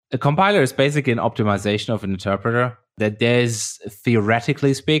A compiler is basically an optimization of an interpreter that there's,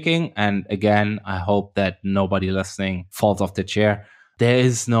 theoretically speaking, and again, I hope that nobody listening falls off the chair, there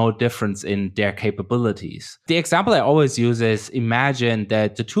is no difference in their capabilities. The example I always use is, imagine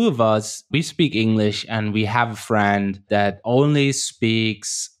that the two of us, we speak English and we have a friend that only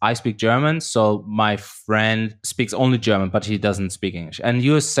speaks, I speak German, so my friend speaks only German, but he doesn't speak English. And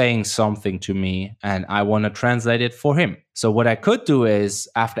you're saying something to me and I want to translate it for him. So what I could do is,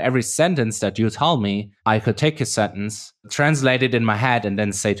 after every sentence that you tell me, I could take a sentence, translate it in my head, and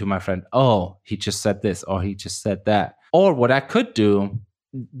then say to my friend, oh, he just said this, or he just said that. Or what I could do,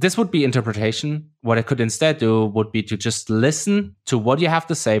 this would be interpretation. What I could instead do would be to just listen to what you have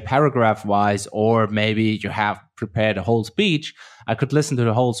to say paragraph wise, or maybe you have prepared a whole speech. I could listen to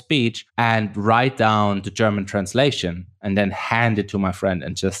the whole speech and write down the German translation and then hand it to my friend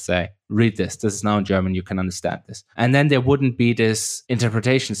and just say, read this. This is now in German. You can understand this. And then there wouldn't be this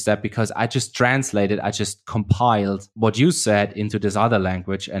interpretation step because I just translated, I just compiled what you said into this other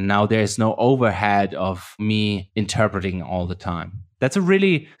language. And now there is no overhead of me interpreting all the time. That's a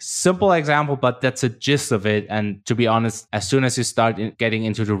really simple example, but that's a gist of it. And to be honest, as soon as you start getting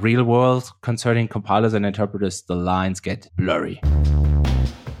into the real world concerning compilers and interpreters, the lines get blurry.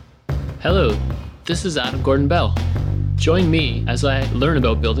 Hello, this is Adam Gordon Bell. Join me as I learn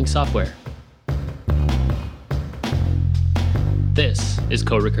about building software. This is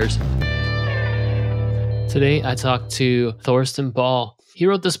Co-Recursive. Today I talked to Thorsten Ball. He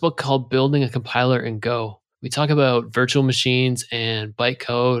wrote this book called Building a Compiler in Go. We talk about virtual machines and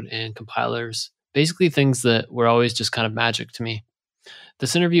bytecode and compilers, basically things that were always just kind of magic to me.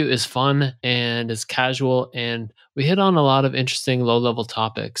 This interview is fun and is casual, and we hit on a lot of interesting low-level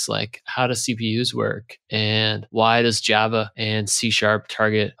topics like how do CPUs work and why does Java and C#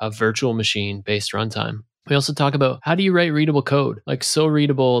 target a virtual machine-based runtime. We also talk about how do you write readable code, like so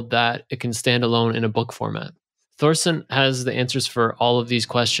readable that it can stand alone in a book format. Thorsten has the answers for all of these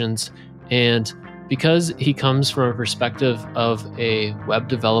questions, and because he comes from a perspective of a web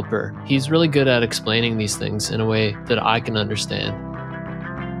developer, he's really good at explaining these things in a way that I can understand.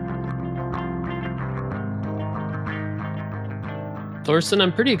 Thorsten,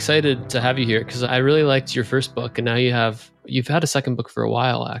 I'm pretty excited to have you here because I really liked your first book, and now you've had a second book for a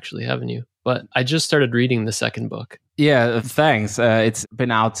while, actually, haven't you? But I just started reading the second book. Yeah, thanks. It's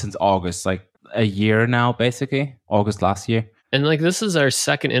been out since August, like a year now, basically, August last year. And this is our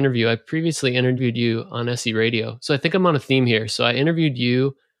second interview. I previously interviewed you on SE Radio. So I think I'm on a theme here. So I interviewed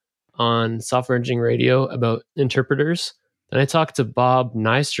you on Software Engineering Radio about interpreters. Then I talked to Bob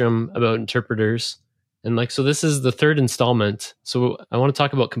Nystrom about interpreters. And so this is the third installment. So I want to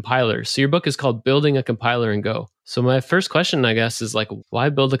talk about compilers. So your book is called Building a Compiler in Go. So my first question, I guess, is why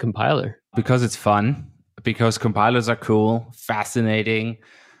build a compiler? Because it's fun. Because compilers are cool, fascinating,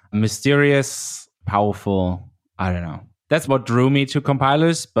 mysterious, powerful. I don't know. That's what drew me to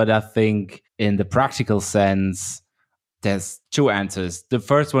compilers, but I think in the practical sense, there's two answers. The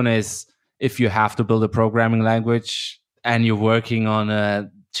first one is if you have to build a programming language and you're working on a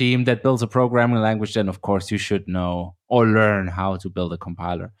team that builds a programming language, then of course you should know or learn how to build a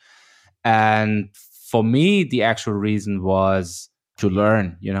compiler. And for me, the actual reason was to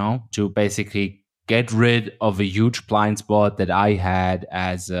learn, to basically get rid of a huge blind spot that I had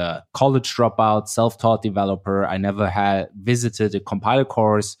as a college dropout, self-taught developer. I never had visited a compiler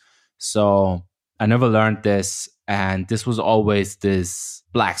course, so I never learned this. And this was always this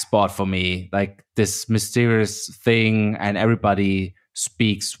black spot for me, like this mysterious thing. And everybody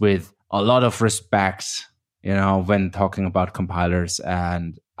speaks with a lot of respect, when talking about compilers.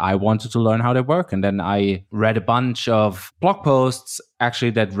 And I wanted to learn how they work. And then I read a bunch of blog posts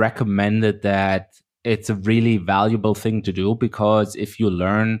actually that recommended that it's a really valuable thing to do, because if you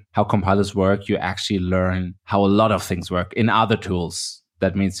learn how compilers work, you actually learn how a lot of things work in other tools.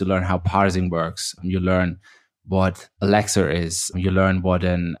 That means you learn how parsing works. You learn what Elixir is. You learn what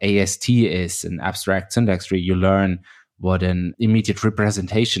an AST is, an abstract syntax tree. You learn what an immediate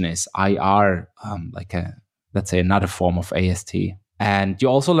representation is, IR, let's say another form of AST. And you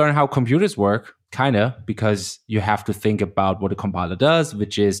also learn how computers work, because you have to think about what a compiler does,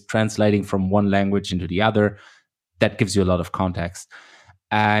 which is translating from one language into the other. That gives you a lot of context.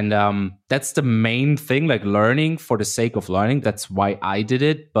 And that's the main thing, learning for the sake of learning. That's why I did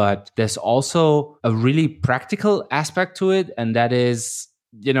it. But there's also a really practical aspect to it. And that is,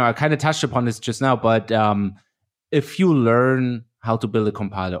 I kind of touched upon this just now, but if you learn how to build a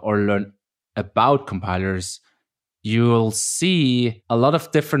compiler or learn about compilers, you'll see a lot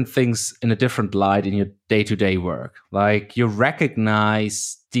of different things in a different light in your day-to-day work. You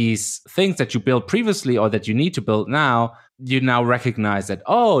recognize these things that you built previously or that you need to build now you now recognize that,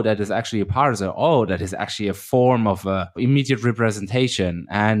 oh, that is actually a parser. Oh, that is actually a form of immediate representation.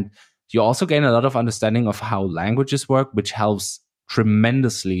 And you also gain a lot of understanding of how languages work, which helps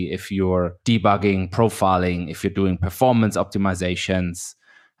tremendously if you're debugging, profiling, if you're doing performance optimizations.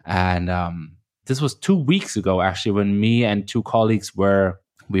 And this was 2 weeks ago, actually, when me and two colleagues were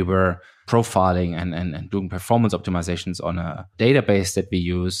profiling and doing performance optimizations on a database that we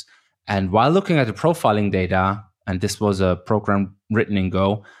use. And while looking at the profiling data, and this was a program written in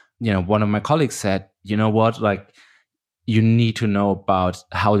Go, one of my colleagues said, you know what, like, you need to know about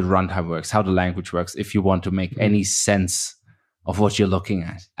how the runtime works, how the language works, if you want to make any sense of what you're looking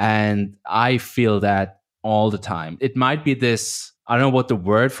at. And I feel that all the time. It might be this, I don't know what the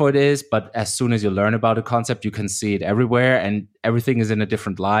word for it is, but as soon as you learn about a concept, you can see it everywhere and everything is in a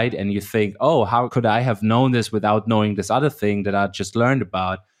different light. And you think, oh, how could I have known this without knowing this other thing that I just learned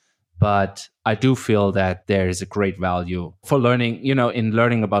about? But I do feel that there is a great value for learning, in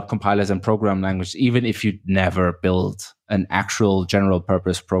learning about compilers and program language, even if you never build an actual general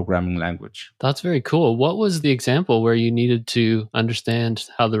purpose programming language. That's very cool. What was the example where you needed to understand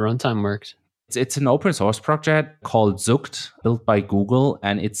how the runtime worked? It's an open source project called Zukt, built by Google,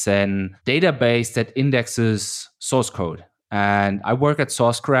 and it's an database that indexes source code. And I work at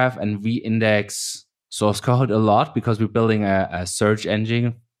Sourcegraph, and we index source code a lot because we're building a search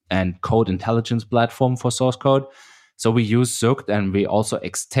engine and code intelligence platform for source code. So we use Zukt, and we also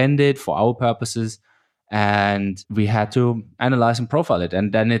extend it for our purposes. And we had to analyze and profile it.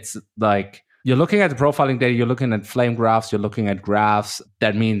 And then it's like, you're looking at the profiling data, you're looking at flame graphs, you're looking at graphs.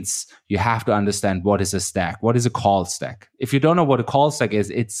 That means you have to understand what is a stack, what is a call stack. If you don't know what a call stack is,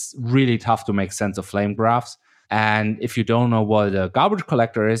 it's really tough to make sense of flame graphs. And if you don't know what a garbage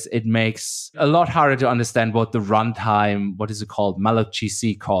collector is, it makes a lot harder to understand what the runtime, what is it called, malloc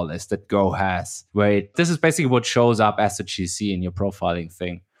GC call is that Go has. This is basically what shows up as a GC in your profiling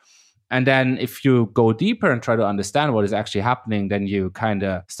thing. And then if you go deeper and try to understand what is actually happening, then you kind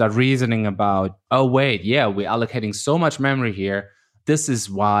of start reasoning about, oh, wait, yeah, we're allocating so much memory here. This is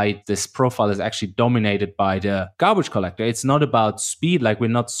why this profile is actually dominated by the garbage collector. It's not about speed, like we're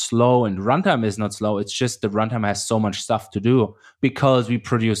not slow and runtime is not slow. It's just the runtime has so much stuff to do because we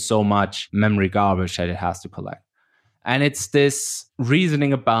produce so much memory garbage that it has to collect. And it's this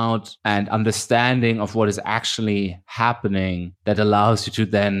reasoning about and understanding of what is actually happening that allows you to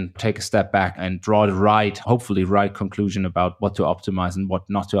then take a step back and draw the hopefully right conclusion about what to optimize and what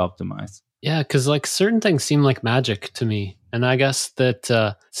not to optimize. Yeah, because like certain things seem like magic to me. And I guess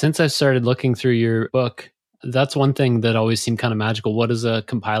that since I've started looking through your book, that's one thing that always seemed kind of magical. What does a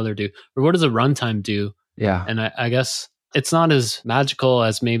compiler do? Or what does a runtime do? Yeah. And I guess it's not as magical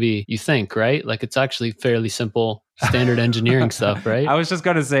as maybe you think, right? Like it's actually fairly simple, standard engineering stuff, right? I was just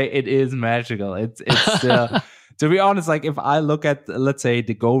going to say it is magical. It's to be honest, like if I look at, let's say,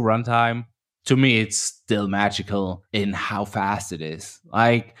 the Go runtime, to me, it's still magical in how fast it is.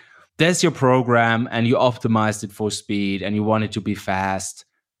 Like, there's your program and you optimized it for speed and you want it to be fast.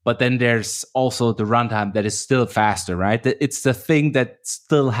 But then there's also the runtime that is still faster, right? It's the thing that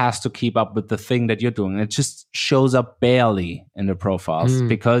still has to keep up with the thing that you're doing. It just shows up barely in the profiles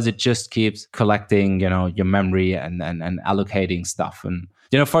because it just keeps collecting, your memory and allocating stuff. And,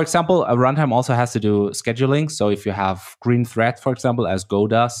 for example, a runtime also has to do scheduling. So if you have green threads, for example, as Go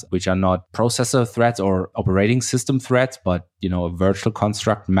does, which are not processor threads or operating system threads, but, a virtual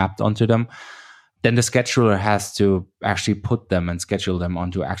construct mapped onto them, then the scheduler has to actually put them and schedule them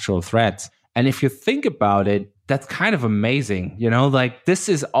onto actual threads. And if you think about it, that's kind of amazing. Like this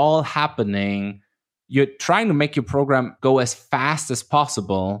is all happening. You're trying to make your program go as fast as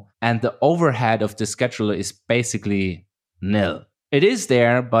possible. And the overhead of the scheduler is basically nil. It is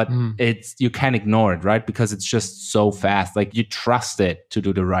there, but you can't ignore it, right? Because it's just so fast. Like you trust it to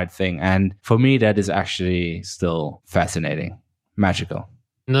do the right thing. And for me, that is actually still fascinating, magical.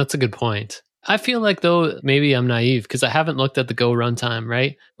 And that's a good point. I feel like, though, maybe I'm naive because I haven't looked at the Go runtime,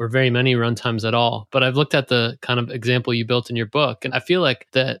 right? Or very many runtimes at all. But I've looked at the kind of example you built in your book. And I feel like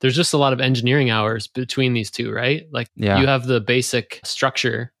that there's just a lot of engineering hours between these two, right? Like you have the basic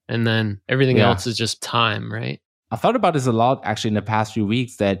structure and then everything else is just time, right? I thought about this a lot actually in the past few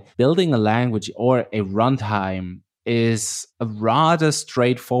weeks, that building a language or a runtime is a rather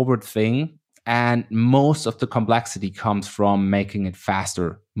straightforward thing. And most of the complexity comes from making it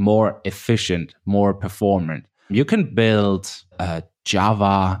faster, more efficient, more performant. You can build a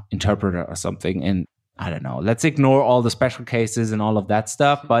Java interpreter or something in, I don't know, let's ignore all the special cases and all of that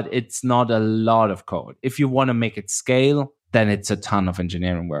stuff, but it's not a lot of code. If you want to make it scale, then it's a ton of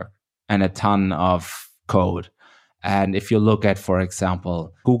engineering work and a ton of code. And if you look at, for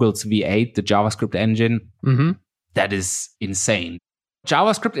example, Google's V8, the JavaScript engine, that is insane.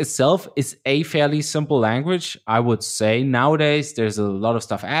 JavaScript itself is a fairly simple language, I would say. Nowadays, there's a lot of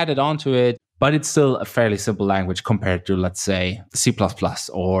stuff added onto it, but it's still a fairly simple language compared to, let's say, C++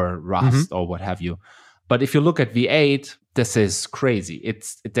 or Rust or what have you. But if you look at V8, this is crazy.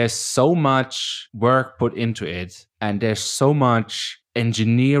 There's so much work put into it, and there's so much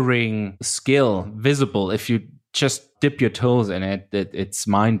engineering skill visible. If you just dip your toes in it, it's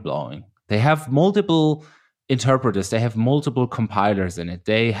mind-blowing. They have multiple interpreters, they have multiple compilers in it,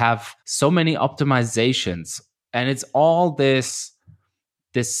 they have so many optimizations, and it's all this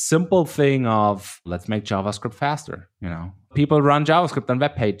simple thing of let's make JavaScript faster. People run JavaScript on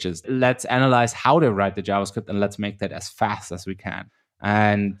web pages, let's analyze how they write the JavaScript and let's make that as fast as we can.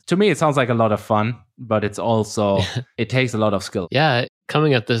 And to me, it sounds like a lot of fun, but it's also it takes a lot of skill. Yeah,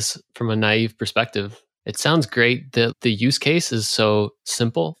 coming at this from a naive perspective, it sounds great that the use case is so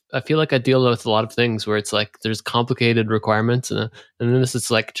simple. I feel like I deal with a lot of things where it's like there's complicated requirements, and then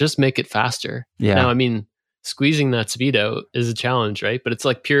it's like just make it faster. Yeah. Now, I mean, squeezing that speed out is a challenge, right? But it's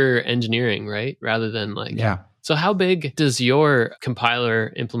like pure engineering, right? Rather than like So how big does your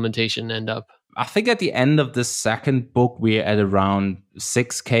compiler implementation end up? I think at the end of the second book, we're at around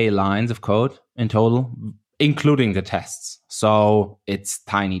 6K lines of code in total, including the tests. So it's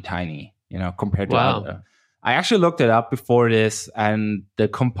tiny, compared to other. I actually looked it up before this, and the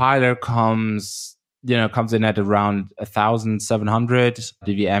compiler comes in at around 1,700.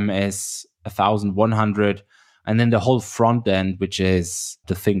 The VM is 1,100. And then the whole front end, which is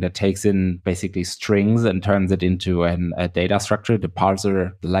the thing that takes in basically strings and turns it into a data structure, the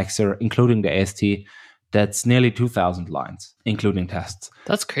parser, the lexer, including the AST, that's nearly 2,000 lines, including tests.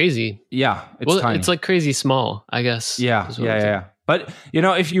 That's crazy. Yeah, it's tiny. It's like crazy small, I guess. Yeah. But,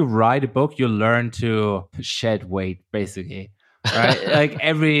 if you write a book, you learn to shed weight, basically, right? Like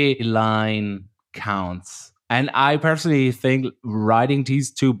every line counts. And I personally think writing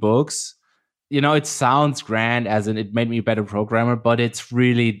these two books, it sounds grand as in it made me a better programmer, but it's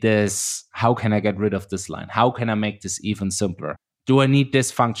really this, how can I get rid of this line? How can I make this even simpler? Do I need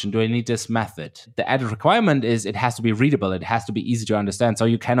this function? Do I need this method? The added requirement is it has to be readable. It has to be easy to understand. So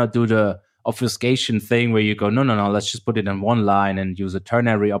you cannot do the obfuscation thing where you go, no, let's just put it in one line and use a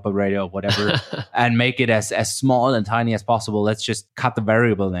ternary operator or whatever and make it as small and tiny as possible. Let's just cut the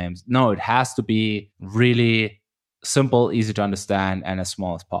variable names. No, it has to be really simple, easy to understand, and as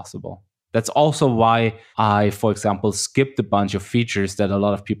small as possible. That's also why I, for example, skipped a bunch of features that a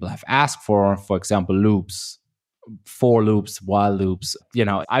lot of people have asked for example, loops, for loops, while loops.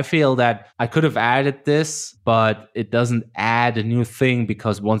 I feel that I could have added this, but it doesn't add a new thing,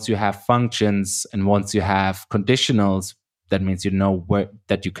 because once you have functions and once you have conditionals, that means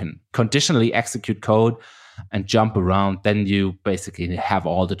that you can conditionally execute code and jump around. Then you basically have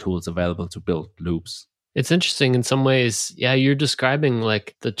all the tools available to build loops. It's interesting in some ways. Yeah, you're describing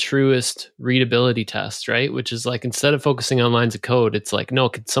like the truest readability test, right? Which is like, instead of focusing on lines of code, it's like, no,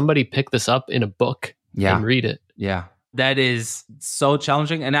 could somebody pick this up in a book and read it? Yeah, that is so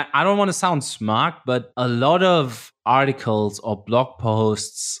challenging. And I don't want to sound smart, but a lot of articles or blog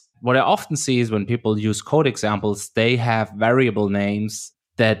posts, what I often see is when people use code examples, they have variable names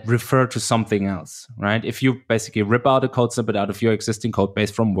that refer to something else, right? If you basically rip out a code snippet out of your existing code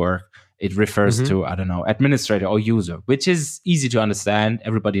base from work, it refers to, I don't know, administrator or user, which is easy to understand.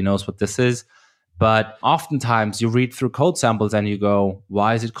 Everybody knows what this is. But oftentimes you read through code samples and you go,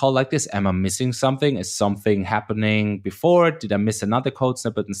 why is it called like this? Am I missing something? Is something happening before it? Did I miss another code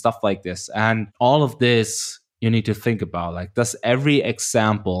snippet and stuff like this? And all of this you need to think about. Like, does every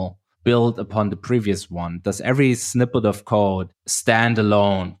example build upon the previous one? Does every snippet of code stand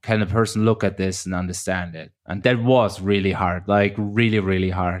alone? Can a person look at this and understand it? And that was really hard, like really, really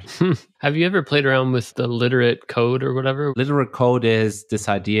hard. Have you ever played around with the literate code or whatever? Literate code is this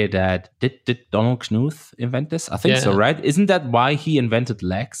idea that, did Donald Knuth invent this? I think so, right? Isn't that why he invented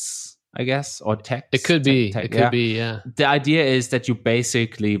Lex, I guess, or text? It could be. It could be, yeah. The idea is that you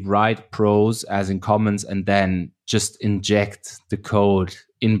basically write prose as in comments and then just inject the code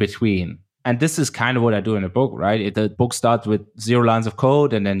in between. And this is kind of what I do in a book, right? The book starts with 0 lines of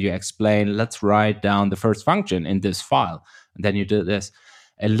code, and then you explain, let's write down the first function in this file. And then you do this.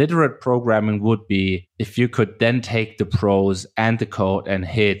 A literate programming would be if you could then take the prose and the code and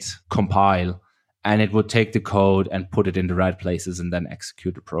hit compile, and it would take the code and put it in the right places and then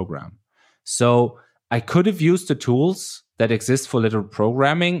execute the program. So I could have used the tools that exist for literate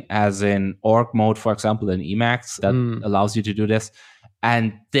programming, as in org mode, for example, in Emacs that allows you to do this,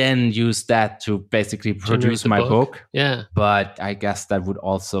 and then use that to basically produce my book. Yeah. But I guess that would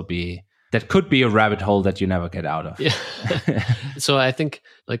also be that could be a rabbit hole that you never get out of. Yeah. So I think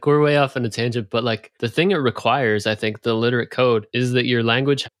like we're way off on a tangent, but like the thing it requires, I think the literate code is that your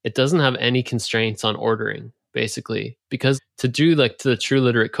language, it doesn't have any constraints on ordering, basically, because to do like to the true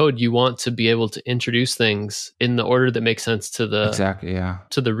literate code, you want to be able to introduce things in the order that makes sense to the Exactly, yeah.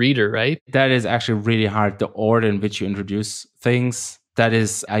 to the reader, right? That is actually really hard, the order in which you introduce things. That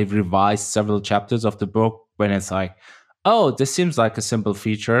is, I revised several chapters of the book when it's like, oh, this seems like a simple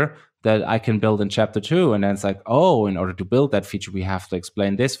feature that I can build in chapter 2. And then it's like, oh, in order to build that feature, we have to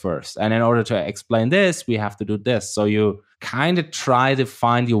explain this first. And in order to explain this, we have to do this. So you kind of try to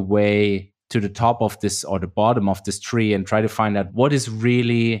find your way to the top of this or the bottom of this tree and try to find out what is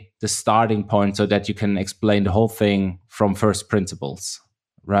really the starting point so that you can explain the whole thing from first principles,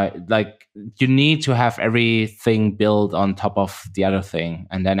 right? Like you need to have everything built on top of the other thing.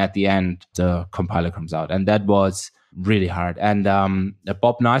 And then at the end, the compiler comes out. And that was really hard. And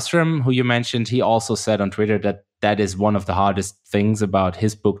Bob Nystrom, who you mentioned, he also said on Twitter that that is one of the hardest things about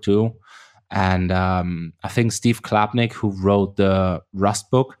his book too. And I think Steve Klapnick, who wrote the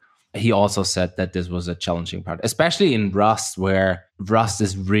Rust book, he also said that this was a challenging part, especially in Rust, where Rust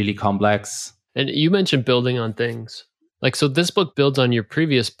is really complex. And you mentioned building on things. Like, so this book builds on your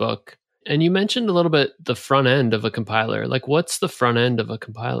previous book. And you mentioned a little bit the front end of a compiler. Like, what's the front end of a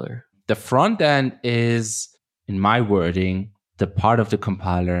compiler? The front end is, in my wording, the part of the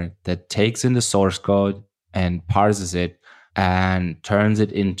compiler that takes in the source code and parses it and turns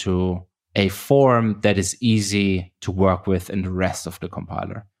it into a form that is easy to work with in the rest of the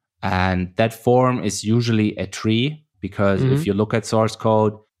compiler. And that form is usually a tree, because if you look at source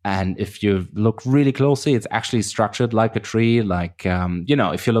code and if you look really closely, it's actually structured like a tree. Like,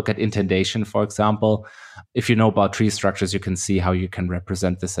 if you look at indentation, for example, if you know about tree structures, you can see how you can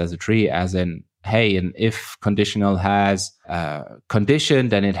represent this as a tree, as in, hey, an if conditional has a condition,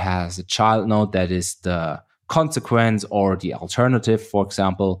 then it has a child node that is the consequence or the alternative, for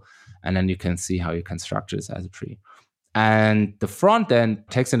example. And then you can see how you can structure this as a tree. And the front end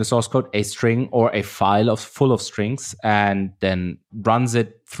takes in the source code a string or a file full of strings and then runs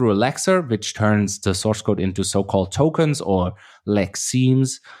it through a lexer, which turns the source code into so-called tokens or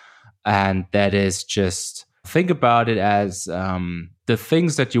lexemes. And that is just, think about it as the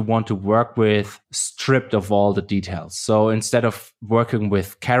things that you want to work with stripped of all the details. So instead of working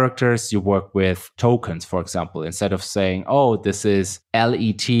with characters, you work with tokens, for example. Instead of saying, oh, this is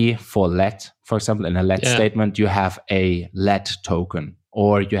LET for let, for example, in a let statement, you have a let token,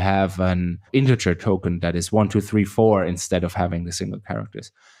 or you have an integer token that is 1, 2, 3, 4 instead of having the single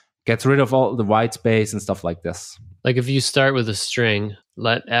characters. Gets rid of all the white space and stuff like this. Like if you start with a string,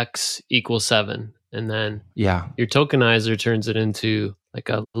 let x equal 7, and then your tokenizer turns it into like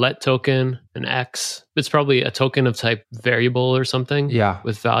a let token, an x. It's probably a token of type variable or something.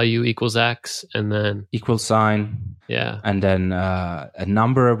 With value equals x, and then equal sign. And then a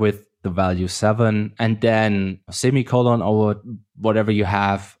number with the value 7, and then a semicolon or whatever you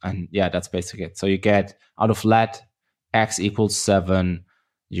have. And that's basically it. So you get out of let x equals 7,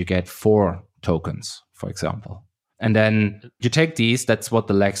 you get 4 tokens, for example. And then you take these, that's what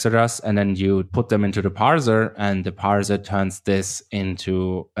the lexer does, and then you put them into the parser, and the parser turns this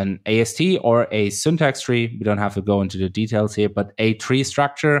into an AST or a syntax tree. We don't have to go into the details here, but a tree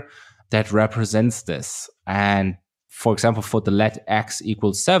structure that represents this. And for example, for the let x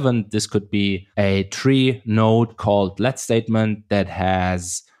equals 7, this could be a tree node called let statement that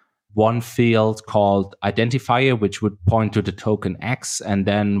has one field called identifier, which would point to the token x, and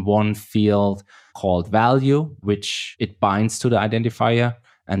then one field called value, which it binds to the identifier,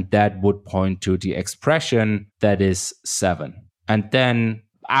 and that would point to the expression that is 7. And then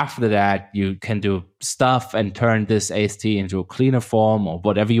after that, you can do stuff and turn this AST into a cleaner form or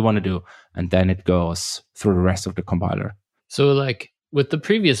whatever you want to do, and then it goes through the rest of the compiler. So like with the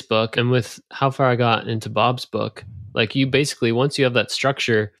previous book and with how far I got into Bob's book, like you basically, once you have that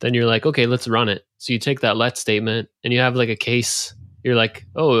structure, then you're like, okay, let's run it. So you take that let statement and you have like a case. You're like,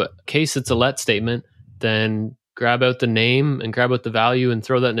 oh, case, it's a let statement. Then grab out the name and grab out the value and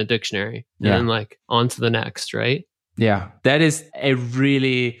throw that in a dictionary. And then like on to the next, right? Yeah, that is a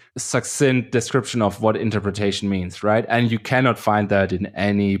really succinct description of what interpretation means, right? And you cannot find that in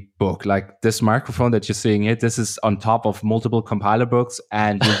any book. Like this microphone that you're seeing here, this is on top of multiple compiler books,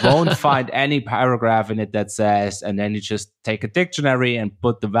 and you won't find any paragraph in it that says, and then you just take a dictionary and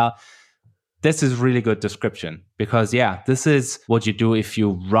put the value. This is really good description, because this is what you do if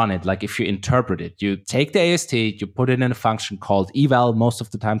you run it, like if you interpret it. You take the AST, you put it in a function called eval, most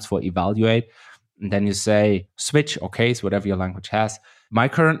of the times for evaluate, and then you say switch or case, whatever your language has, my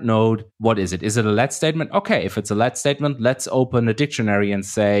current node, what is it? Is it a let statement? Okay, if it's a let statement, let's open a dictionary and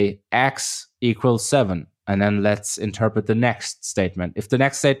say x equals 7. And then let's interpret the next statement. If the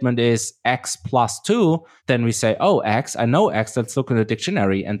next statement is x plus 2, then we say, oh, x, I know x, let's look in the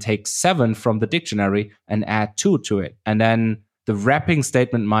dictionary and take 7 from the dictionary and add 2 to it. And then the wrapping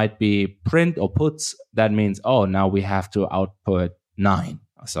statement might be print or puts. That means, oh, now we have to output 9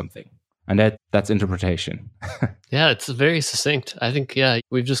 or something. And that's interpretation. Yeah, it's very succinct. I think,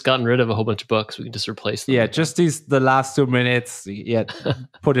 we've just gotten rid of a whole bunch of books. We can just replace them. Yeah, just the last 2 minutes. Yeah,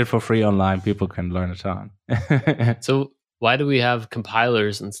 put it for free online. People can learn a ton. So why do we have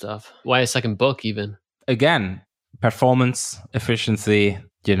compilers and stuff? Why a second book even? Again, performance, efficiency,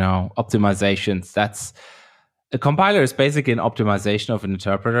 optimizations. That's a compiler is basically an optimization of an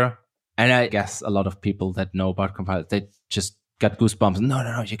interpreter. And I guess a lot of people that know about compilers, they just got goosebumps.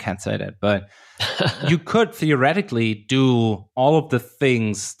 No, you can't say that. But you could theoretically do all of the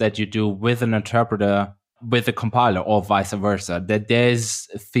things that you do with an interpreter with a compiler or vice versa. That there's,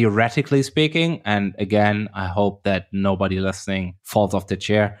 theoretically speaking, and again, I hope that nobody listening falls off the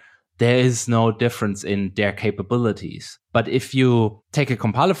chair, there is no difference in their capabilities. But if you take a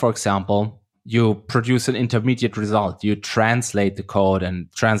compiler, for example, you produce an intermediate result. You translate the code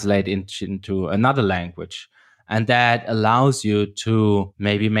and translate into another language. And that allows you to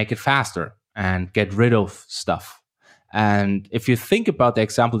maybe make it faster and get rid of stuff. And if you think about the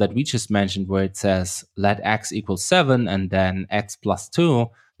example that we just mentioned, where it says let x equals 7 and then x plus 2,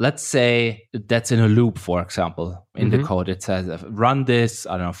 let's say that's in a loop, for example. In the code, it says run this,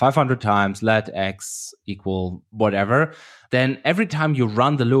 500 times, let x equal whatever. Then every time you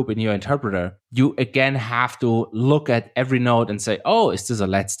run the loop in your interpreter, you again have to look at every node and say, oh, is this a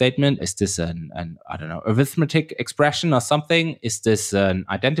let statement? Is this an arithmetic expression or something? Is this an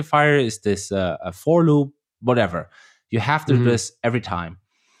identifier? Is this a for loop? Whatever. You have to do this every time.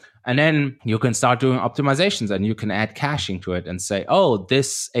 And then you can start doing optimizations and you can add caching to it and say, oh,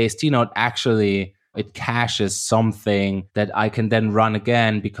 this AST node actually, it caches something that I can then run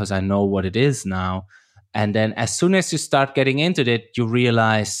again because I know what it is now. And then as soon as you start getting into it, you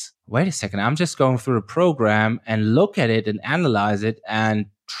realize, wait a second, I'm just going through a program and look at it and analyze it and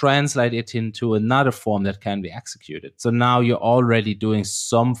translate it into another form that can be executed. So now you're already doing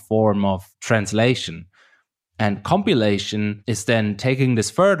some form of translation. And compilation is then taking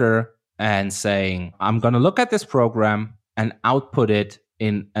this further and saying, I'm going to look at this program and output it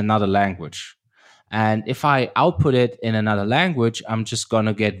in another language. And if I output it in another language, I'm just going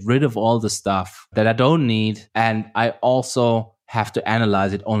to get rid of all the stuff that I don't need. And I also have to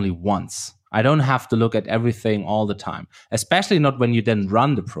analyze it only once. I don't have to look at everything all the time, especially not when you then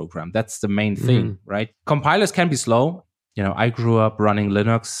run the program. That's the main thing, right? Compilers can be slow. I grew up running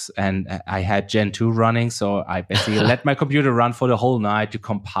Linux and I had Gen 2 running. So I basically let my computer run for the whole night to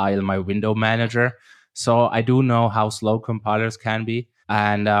compile my window manager. So I do know how slow compilers can be.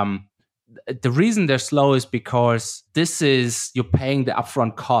 And the reason they're slow is because you're paying the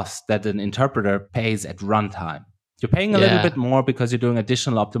upfront cost that an interpreter pays at runtime. You're paying a little bit more because you're doing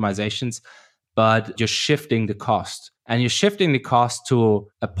additional optimizations, but you're shifting the cost. And you're shifting the cost to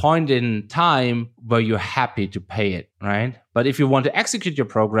a point in time where you're happy to pay it, right? But if you want to execute your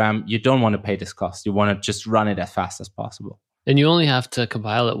program, you don't want to pay this cost. You want to just run it as fast as possible. And you only have to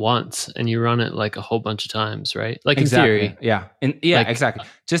compile it once and you run it like a whole bunch of times, right? Like exactly. In theory. Yeah. Exactly.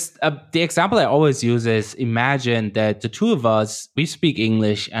 Just the example I always use is imagine that the two of us, we speak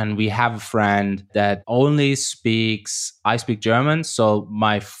English and we have a friend that only speaks, I speak German. So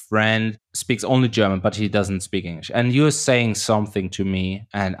my friend speaks only German, but he doesn't speak English. And you're saying something to me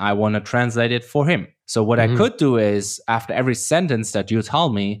and I want to translate it for him. So what I could do is after every sentence that you tell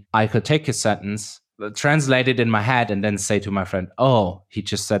me, I could take his sentence, translate it in my head and then say to my friend, oh, he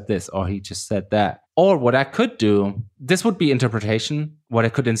just said this or he just said that. Or what I could do, this would be interpretation. What I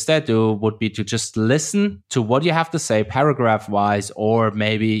could instead do would be to just listen to what you have to say paragraph wise, or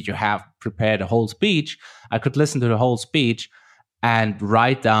maybe you have prepared a whole speech. I could listen to the whole speech and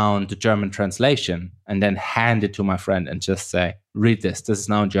write down the German translation and then hand it to my friend and just say, read this. This is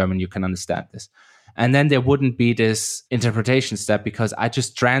now in German. You can understand this. And then there wouldn't be this interpretation step because I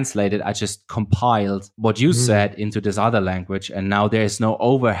just translated, I just compiled what you said into this other language. And now there's no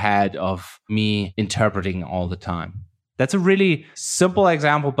overhead of me interpreting all the time. That's a really simple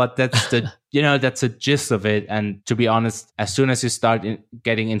example, but that's the, that's the gist of it. And to be honest, as soon as you start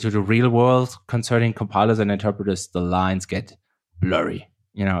getting into the real world concerning compilers and interpreters, the lines get blurry.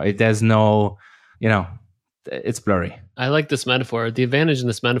 There's no, it's blurry. I like this metaphor. The advantage in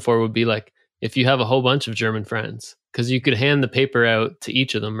this metaphor would be like, if you have a whole bunch of German friends, because you could hand the paper out to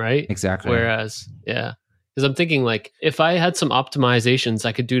each of them, right? Exactly. Whereas, Because I'm thinking like, if I had some optimizations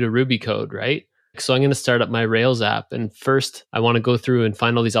I could do to Ruby code, right? So I'm going to start up my Rails app. And first, I want to go through and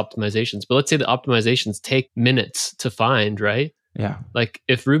find all these optimizations. But let's say the optimizations take minutes to find, right? Yeah. Like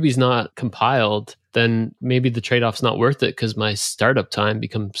if Ruby's not compiled, then maybe the trade-off's not worth it because my startup time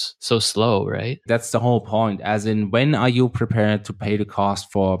becomes so slow, right? That's the whole point. As in, when are you prepared to pay the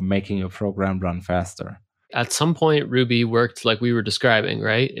cost for making your program run faster? At some point, Ruby worked like we were describing,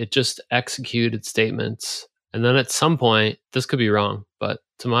 right? It just executed statements. And then at some point, this could be wrong, but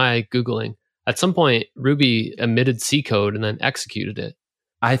to my Googling, at some point, Ruby emitted C code and then executed it.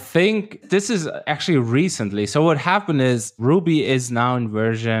 I think this is actually recently. So what happened is Ruby is now in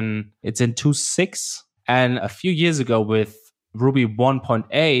version, it's in 2.6. And a few years ago with Ruby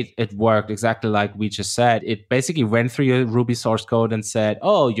 1.8, it worked exactly like we just said. It basically went through your Ruby source code and said,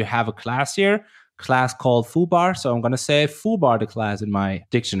 oh, you have a class here, class called foobar. So I'm going to say foobar, the class in my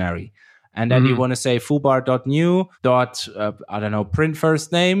dictionary. And then you want to say foobar.new dot, print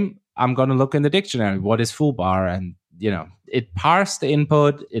first name. I'm going to look in the dictionary. What is foobar? And it parsed the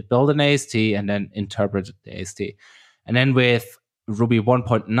input, it built an AST, and then interpreted the AST. And then with Ruby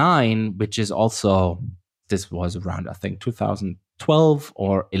 1.9, which is also, this was around, I think, 2012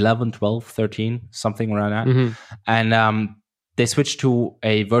 or 11, 12, 13, something around that. And they switched to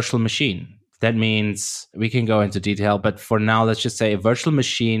a virtual machine. That means we can go into detail, but for now, let's just say a virtual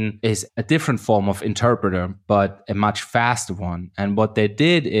machine is a different form of interpreter, but a much faster one. And what they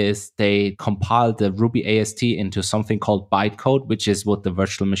did is they compiled the Ruby AST into something called bytecode, which is what the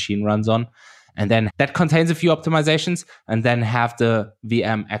virtual machine runs on. And then that contains a few optimizations, and then have the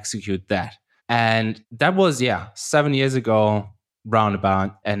VM execute that. And that was, 7 years ago,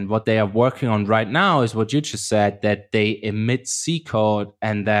 roundabout. And what they are working on right now is what you just said, that they emit C code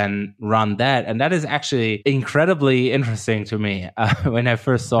and then run that. And that is actually incredibly interesting to me when I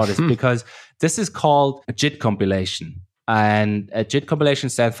first saw this, because this is called a JIT compilation. And a JIT compilation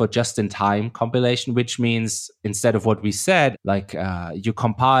stands for just-in-time compilation, which means instead of what we said, like you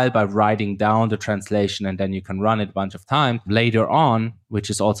compile by writing down the translation and then you can run it a bunch of times later on, which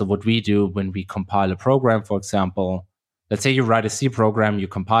is also what we do when we compile a program, for example. Let's say you write a C program, you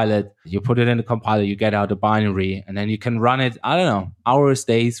compile it, you put it in the compiler, you get out a binary, and then you can run it, hours,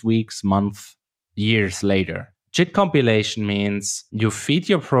 days, weeks, months, years later. JIT compilation means you feed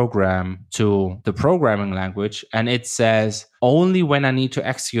your program to the programming language, and it says, only when I need to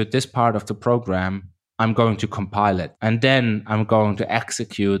execute this part of the program, I'm going to compile it. And then I'm going to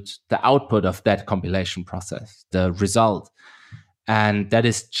execute the output of that compilation process, the result. And that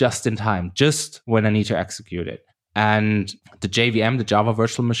is just in time, just when I need to execute it. And the JVM, the Java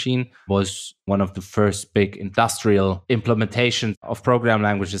Virtual Machine, was one of the first big industrial implementations of program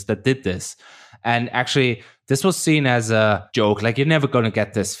languages that did this. And actually, this was seen as a joke, like you're never going to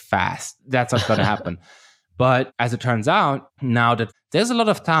get this fast. That's not going to happen. But as it turns out, now that there's a lot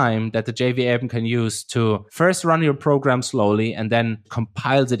of time that the JVM can use to first run your program slowly and then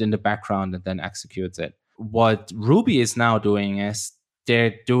compiles it in the background and then executes it. What Ruby is now doing is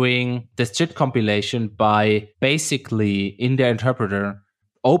they're doing this JIT compilation by basically in their interpreter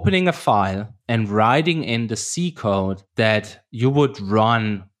opening a file and writing in the C code that you would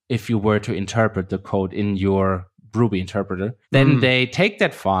run if you were to interpret the code in your Ruby interpreter. Then they take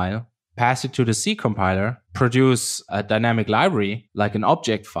that file, pass it to the C compiler, produce a dynamic library like an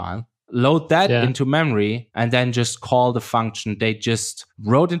object file, load that into memory, and then just call the function they just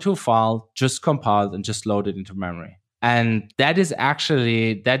wrote into a file, just compiled, and just load it into memory. And that is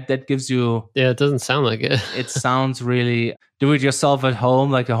actually, that gives you... Yeah, it doesn't sound like it. It sounds really do-it-yourself at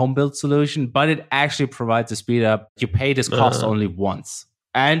home, like a home-built solution, but it actually provides a speed up. You pay this cost only once.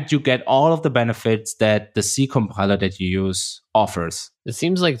 And you get all of the benefits that the C compiler that you use offers. It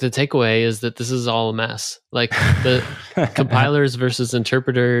seems like the takeaway is that this is all a mess. Like the compilers versus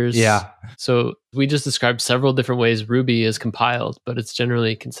interpreters. Yeah. So we just described several different ways Ruby is compiled, but it's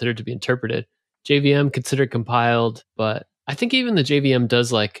generally considered to be interpreted. JVM considered compiled, but I think even the JVM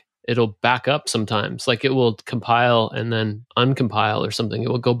does it'll back up sometimes. Like it will compile and then uncompile or something. It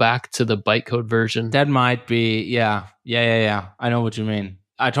will go back to the bytecode version. That might be, yeah. I know what you mean.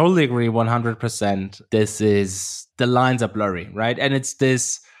 I totally agree 100%. The lines are blurry, right? And it's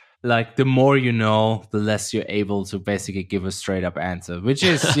this, like, the more you know, the less you're able to basically give a straight up answer, which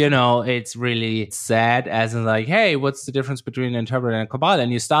is, it's really sad, as in like, hey, what's the difference between an interpreter and a compiler?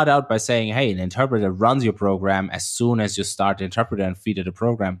 And you start out by saying, hey, an interpreter runs your program as soon as you start the interpreter and feed it a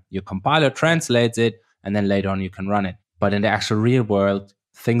program. Your compiler translates it, and then later on you can run it. But in the actual real world,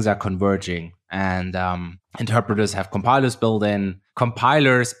 things are converging, and interpreters have compilers built in.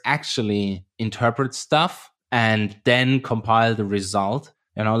 Compilers actually interpret stuff and then compile the result.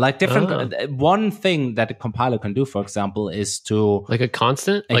 You know, like different. One thing that a compiler can do, for example, is to like a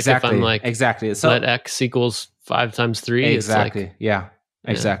constant. Exactly. Like if I'm like exactly. So let x equals 5 times 3. exactly. It's like, Yeah.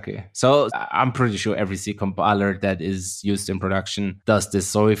 Exactly. So I'm pretty sure every C compiler that is used in production does this.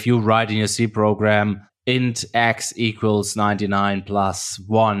 So if you write in your C program int x equals 99 plus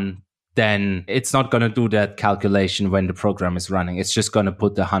 1, then it's not going to do that calculation when the program is running. It's just going to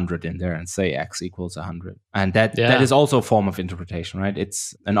put the 100 in there and say x equals 100. And that is also a form of interpretation, right?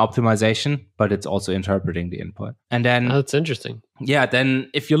 It's an optimization, but it's also interpreting the input. And then that's interesting. Yeah, then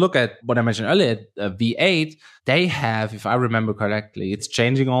if you look at what I mentioned earlier, V8, they have, if I remember correctly, it's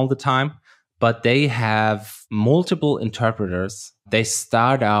changing all the time, but they have multiple interpreters. They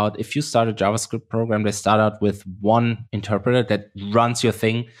start out, if you start a JavaScript program, they start out with one interpreter that runs your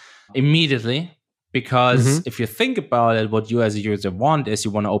thing immediately. Because if you think about it, what you as a user want is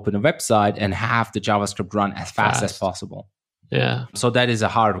you want to open a website and have the JavaScript run as fast as possible. Yeah. So that is a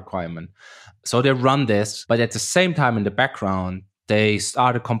hard requirement. So they run this, but at the same time in the background, they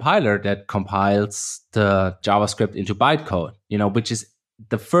start a compiler that compiles the JavaScript into bytecode, which is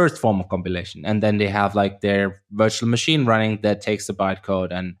the first form of compilation. And then they have like their virtual machine running that takes the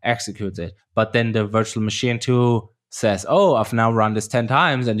bytecode and executes it. But then the virtual machine too says, oh, I've now run this 10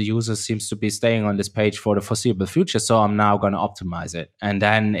 times and the user seems to be staying on this page for the foreseeable future. So I'm now going to optimize it. And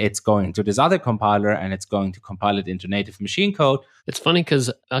then it's going to this other compiler and it's going to compile it into native machine code. It's funny because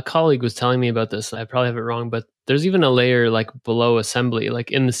a colleague was telling me about this. I probably have it wrong, but there's even a layer like below assembly,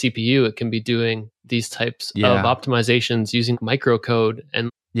 like in the CPU, it can be doing these types of optimizations using microcode. And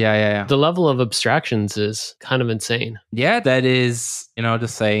the level of abstractions is kind of insane. Yeah, that is, the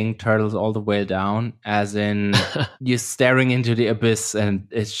saying, turtles all the way down, as in you're staring into the abyss and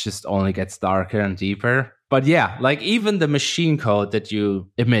it just only gets darker and deeper. But yeah, like even the machine code that you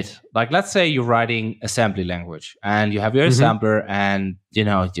emit, like let's say you're writing assembly language and you have your assembler and,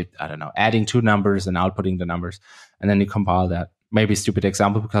 adding two numbers and outputting the numbers, and then you compile that. Maybe a stupid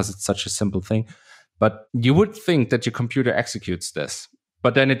example because it's such a simple thing. But you would think that your computer executes this.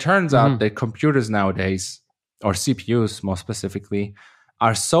 But then it turns out that computers nowadays, or CPUs more specifically,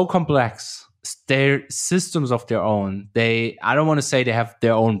 are so complex. They're systems of their own. I don't want to say they have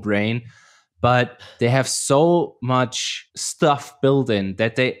their own brain, but they have so much stuff built in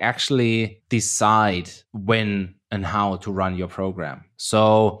that they actually decide when and how to run your program.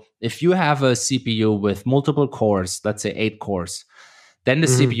 So if you have a CPU with multiple cores, let's say 8 cores, then the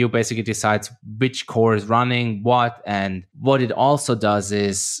CPU basically decides which core is running what. And what it also does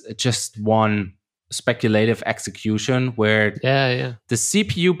is just one speculative execution where the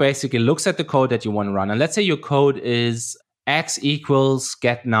CPU basically looks at the code that you want to run. And let's say your code is x equals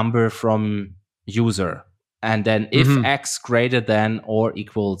get number from user. And then if x greater than or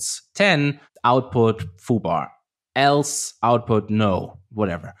equals 10, output foobar. Else output no,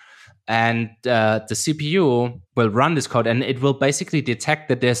 whatever. And the CPU will run this code and it will basically detect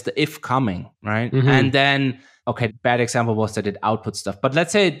that there's the if coming, right? And then, okay, bad example was that it outputs stuff. But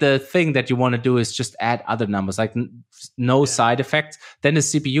let's say the thing that you want to do is just add other numbers, like no side effects. Then the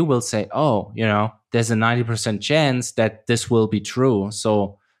CPU will say, oh, there's a 90% chance that this will be true.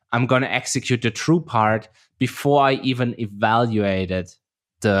 So I'm going to execute the true part before I even evaluated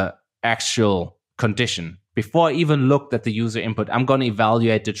the actual condition. Before I even looked at the user input, I'm going to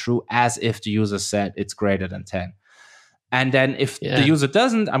evaluate the true as if the user said it's greater than 10. And then if the user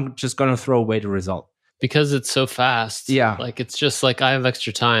doesn't, I'm just going to throw away the result. Because it's so fast. Yeah. Like, it's just like, I have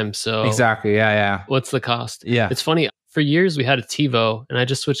extra time. So exactly. Yeah. What's the cost? Yeah. It's funny. For years, we had a TiVo, and I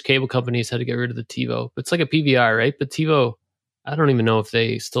just switched cable companies, had to get rid of the TiVo. But it's like a PVR, right? But TiVo, I don't even know if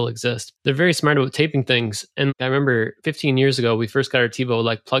they still exist. They're very smart about taping things. And I remember 15 years ago, we first got our TiVo,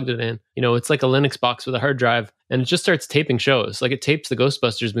 like plugged it in. It's like a Linux box with a hard drive and it just starts taping shows. Like it tapes the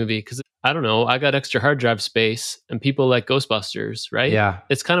Ghostbusters movie because I don't know, I got extra hard drive space and people like Ghostbusters, right? Yeah.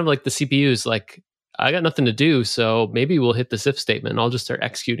 It's kind of like the CPUs, like I got nothing to do. So maybe we'll hit this if statement. I'll just start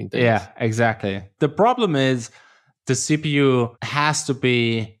executing things. Yeah, exactly. The problem is the CPU has to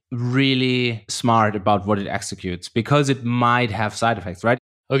be really smart about what it executes because it might have side effects, right?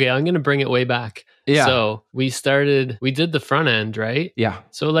 Okay, I'm going to bring it way back. Yeah. So we did the front end, right? Yeah.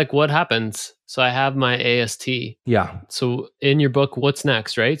 So like what happens? So I have my AST. Yeah. So in your book, what's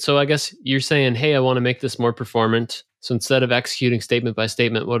next, right? So I guess you're saying, hey, I want to make this more performant. So instead of executing statement by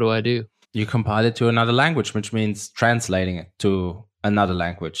statement, what do I do? You compile it to another language, which means translating it to another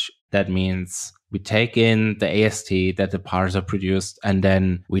language. That means we take in the AST that the parser produced, and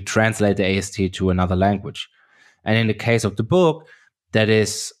then we translate the AST to another language. And in the case of the book, that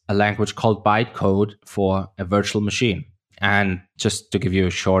is a language called bytecode for a virtual machine. And just to give you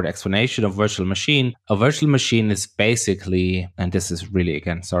a short explanation of virtual machine, a virtual machine is basically, and this is really,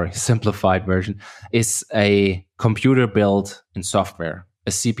 again, sorry, simplified version, is a computer built in software, a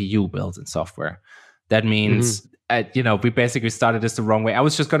CPU built in software. That means, we basically started this the wrong way. I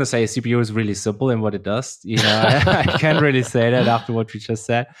was just going to say a CPU is really simple in what it does. I can't really say that after what we just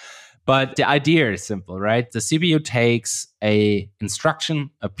said. But the idea is simple, right? The CPU takes a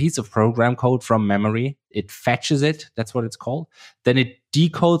instruction, a piece of program code from memory. It fetches it. That's what it's called. Then it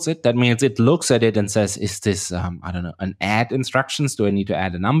decodes it. That means it looks at it and says, is this, an add instructions? Do I need to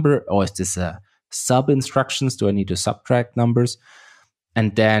add a number? Or is this a sub instructions? Do I need to subtract numbers?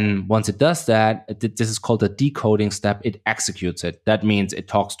 And then once it does that, this is called the decoding step. It executes it. That means it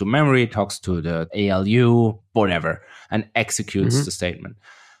talks to memory, it talks to the ALU, whatever, and executes the statement.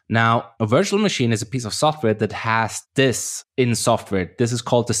 Now, a virtual machine is a piece of software that has this in software. This is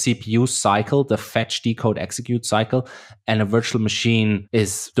called the CPU cycle, the fetch, decode, execute cycle. And a virtual machine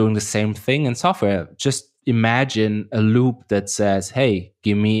is doing the same thing in software. Just imagine a loop that says, hey,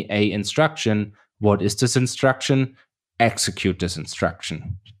 give me a instruction. What is this instruction? Execute this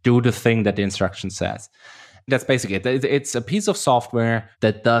instruction. Do the thing that the instruction says. That's basically it. It's a piece of software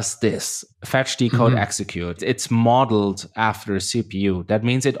that does this: fetch, decode, execute. It's modeled after a CPU. That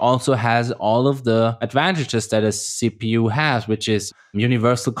means it also has all of the advantages that a CPU has, which is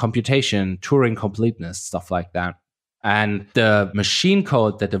universal computation, Turing completeness, stuff like that. And the machine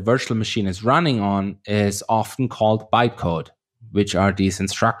code that the virtual machine is running on is often called bytecode, which are these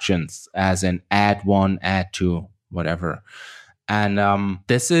instructions, as in add 1, add 2, whatever. And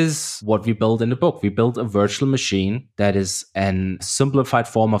this is what we built in the book. We built a virtual machine that is a simplified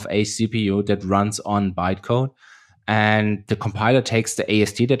form of a CPU that runs on bytecode. And the compiler takes the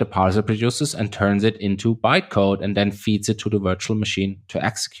AST that the parser produces and turns it into bytecode and then feeds it to the virtual machine to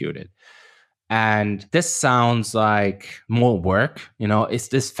execute it. And this sounds like more work. Is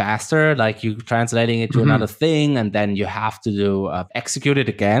this faster? Like you translating it to another thing and then you have to execute it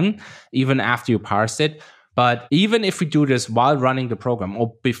again, even after you parse it. But even if we do this while running the program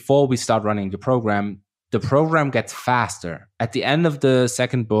or before we start running the program gets faster. At the end of the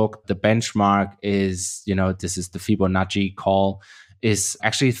second book, the benchmark is, this is the Fibonacci call, is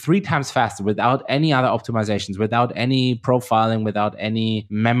actually 3 times faster without any other optimizations, without any profiling, without any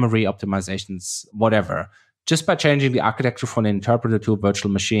memory optimizations, whatever. Just by changing the architecture from an interpreter to a virtual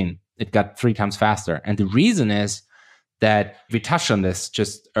machine, it got 3 times faster. And the reason is that we touched on this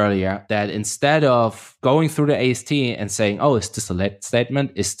just earlier, that instead of going through the AST and saying, oh, is this a let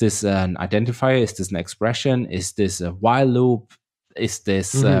statement? Is this an identifier? Is this an expression? Is this a while loop? Is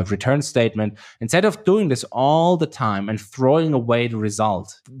this a return statement? Instead of doing this all the time and throwing away the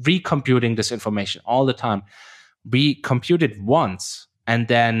result, recomputing this information all the time, we compute it once and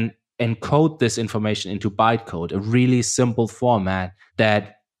then encode this information into bytecode, a really simple format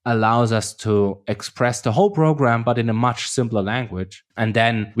that allows us to express the whole program, but in a much simpler language. And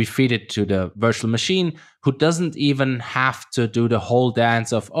then we feed it to the virtual machine, who doesn't even have to do the whole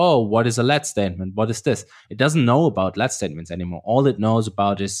dance of, oh, what is a let statement? What is this? It doesn't know about let statements anymore. All it knows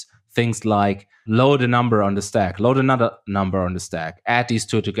about is things like load a number on the stack, load another number on the stack, add these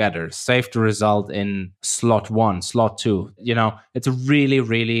two together, save the result in slot 1, slot 2. It's a really,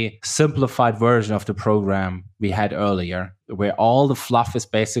 really simplified version of the program we had earlier, where all the fluff is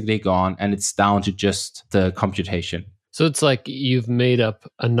basically gone and it's down to just the computation. So it's like you've made up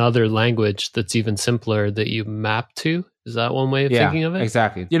another language that's even simpler that you map to. Is that one way of thinking of it?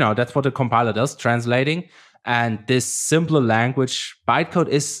 Exactly. That's what the compiler does, translating. And this simpler language, bytecode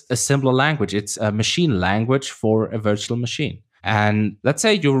is a simpler language. It's a machine language for a virtual machine. And let's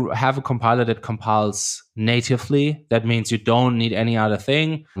say you have a compiler that compiles natively. That means you don't need any other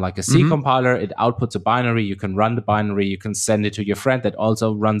thing. Like a C compiler, it outputs a binary. You can run the binary. You can send it to your friend that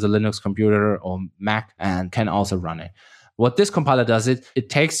also runs a Linux computer or Mac and can also run it. What this compiler does, it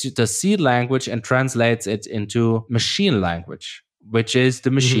takes the C language and translates it into machine language, which is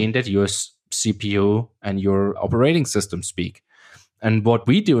the machine that your CPU and your operating system speak. And what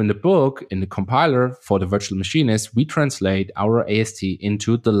we do in the book, in the compiler for the virtual machine, is we translate our AST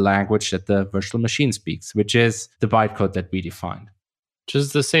into the language that the virtual machine speaks, which is the bytecode that we defined. Which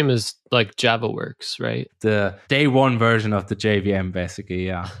is the same as like JavaWorks, right? The day one version of the JVM, basically,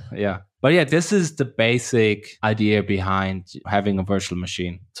 yeah. But yeah, this is the basic idea behind having a virtual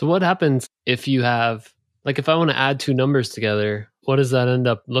machine. So what happens if you have, like if I want to add 2 numbers together, what does that end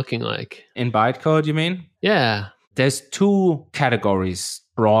up looking like? In bytecode, you mean? Yeah. There's 2 categories,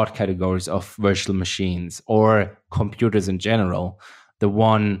 broad categories of virtual machines or computers in general. The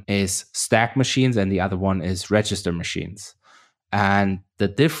one is stack machines and the other one is register machines. And the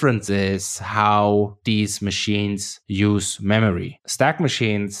difference is how these machines use memory. Stack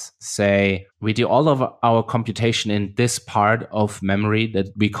machines say we do all of our computation in this part of memory that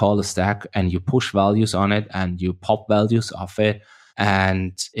we call a stack, and you push values on it and you pop values off it.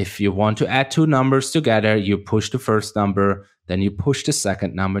 And if you want to add two numbers together, you push the first number, then you push the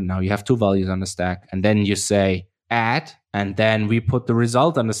second number. Now you have two values on the stack. And then you say add, and then we put the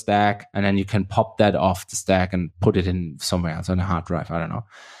result on the stack, and then you can pop that off the stack and put it in somewhere else on a hard drive. I don't know.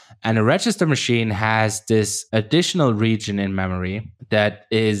 And a register machine has this additional region in memory that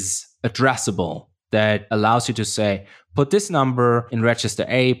is addressable, that allows you to say, put this number in register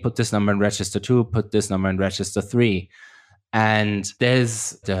A, put this number in register 2, put this number in register 3. And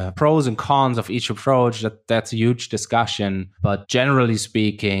there's the pros and cons of each approach. That's a huge discussion. But generally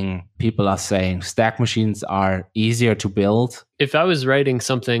speaking, people are saying stack machines are easier to build. If I was writing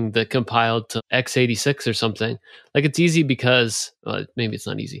something that compiled to x86 or something, like it's easy because, well, maybe it's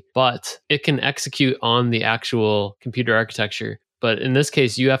not easy, but it can execute on the actual computer architecture. But in this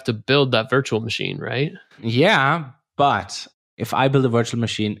case, you have to build that virtual machine, right? Yeah, but if I build a virtual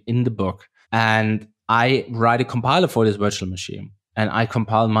machine in the book and I write a compiler for this virtual machine, and I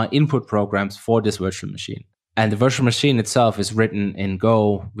compile my input programs for this virtual machine. And the virtual machine itself is written in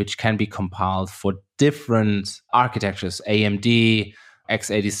Go, which can be compiled for different architectures, AMD,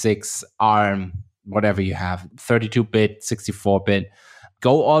 x86, ARM, whatever you have, 32-bit, 64-bit.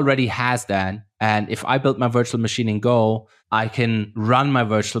 Go already has that. And if I build my virtual machine in Go, I can run my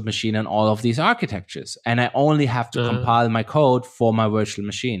virtual machine on all of these architectures. And I only have to compile my code for my virtual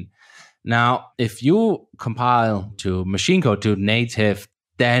machine. Now, if you compile to machine code, to native,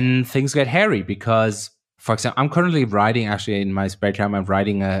 then things get hairy because, for example, I'm currently writing, actually in my spare time, I'm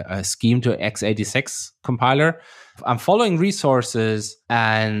writing a scheme to x86 compiler. I'm following resources,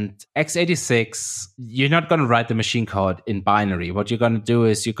 and x86, you're not going to write the machine code in binary. What you're going to do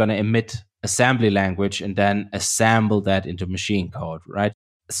is you're going to emit assembly language and then assemble that into machine code, right?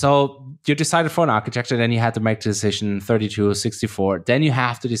 So you decided for an architecture, then you had to make the decision 32, 64. Then you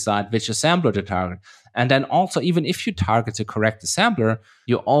have to decide which assembler to target. And then also, even if you target the correct assembler,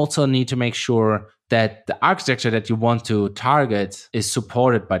 you also need to make sure that the architecture that you want to target is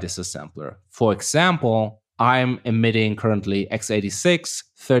supported by this assembler. For example, I'm emitting currently x86,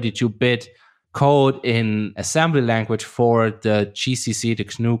 32-bit code in assembly language for the GCC, the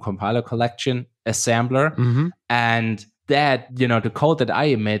GNU compiler collection assembler. Mm-hmm. And that, the code that I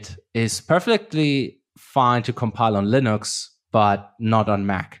emit is perfectly fine to compile on Linux, but not on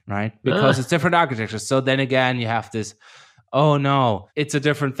Mac, right? Because it's different architecture. So then again, you have this, oh no, it's a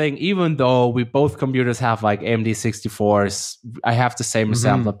different thing. Even though we both computers have like AMD 64s, I have the same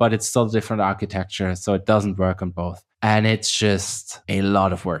assembler, but it's still different architecture. So it doesn't work on both. And it's just a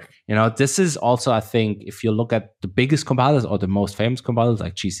lot of work. This is also, I think, if you look at the biggest compilers or the most famous compilers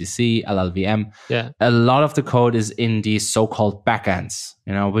like GCC, LLVM, a lot of the code is in these so-called backends,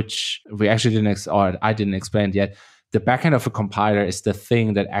 which we actually I didn't explain yet. The backend of a compiler is the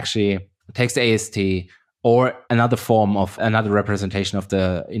thing that actually takes the AST or another representation of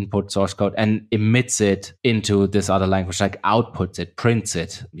the input source code and emits it into this other language, like outputs it, prints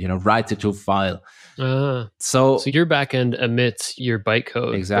it, writes it to a file. So your backend emits your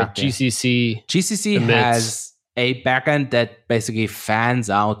bytecode. Exactly. GCC has a backend that basically fans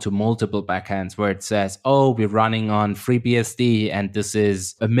out to multiple backends where it says, oh, we're running on FreeBSD and this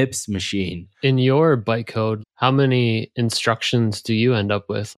is a MIPS machine. In your bytecode, how many instructions do you end up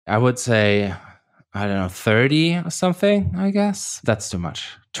with? I would say, 30 or something, I guess. That's too much.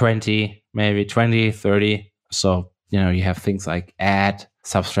 20, maybe 20, 30. So, you have things like add,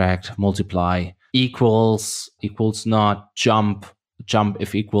 subtract, multiply, equals not, jump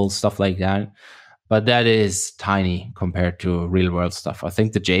if equals, stuff like that. But that is tiny compared to real world stuff. I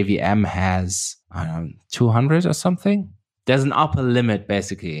think the JVM has, 200 or something. There's an upper limit,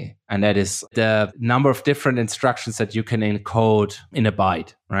 basically. And that is the number of different instructions that you can encode in a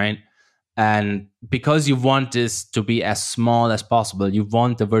byte, right? And because you want this to be as small as possible, you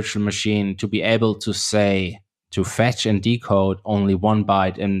want the virtual machine to be able to fetch and decode only 1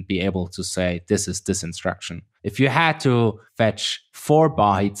 byte and be able to say, this is this instruction. If you had to fetch 4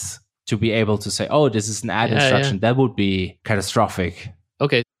 bytes to be able to say, oh, this is an add instruction, that would be catastrophic.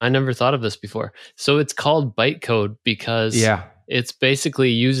 Okay, I never thought of this before. So it's called bytecode because it's basically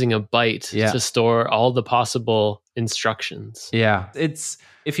using a byte to store all the possible instructions. Yeah, it's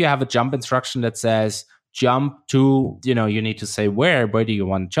if you have a jump instruction that says jump to, you need to say where do you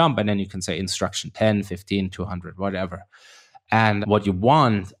want to jump? And then you can say instruction 10, 15, 200, whatever. And what you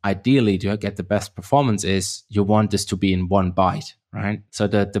want, ideally, to get the best performance is you want this to be in 1 byte, right? So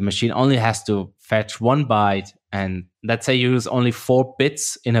the machine only has to fetch 1 byte, and let's say you use only 4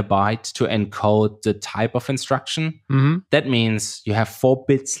 bits in a byte to encode the type of instruction. That means you have 4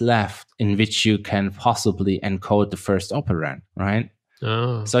 bits left in which you can possibly encode the first operand, right?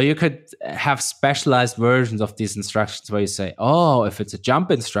 Oh. So you could have specialized versions of these instructions where you say, oh, if it's a jump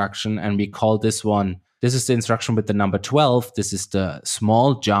instruction and we call this one, this is the instruction with the number 12, this is the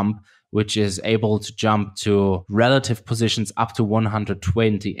small jump, which is able to jump to relative positions up to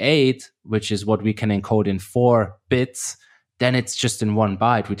 128, which is what we can encode in 4 bits. Then it's just in 1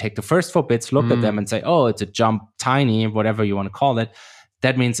 byte. We take the first 4 bits, look at them and say, oh, it's a jump tiny, whatever you want to call it.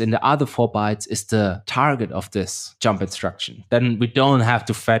 That means in the other 4 bytes is the target of this jump instruction. Then we don't have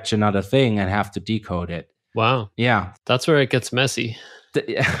to fetch another thing and have to decode it. Wow. Yeah. That's where it gets messy.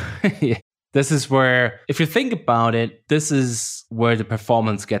 This is where, if you think about it, this is where the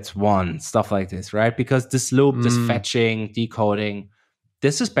performance gets won, stuff like this, right? Because this loop, this fetching, decoding,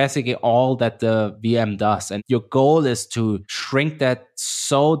 this is basically all that the VM does. And your goal is to shrink that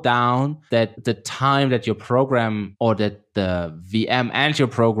so down that the time that your program or that the VM and your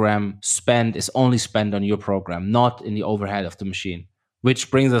program spend is only spent on your program, not in the overhead of the machine.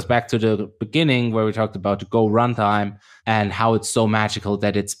 Which brings us back to the beginning where we talked about the Go runtime and how it's so magical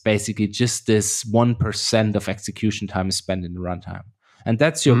that it's basically just this 1% of execution time is spent in the runtime. And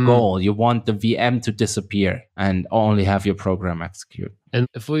that's your goal. You want the VM to disappear and only have your program execute. And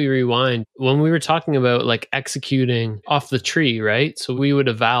if we rewind, when we were talking about like executing off the tree, right? So we would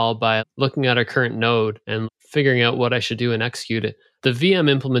eval by looking at our current node and figuring out what I should do and execute it. The VM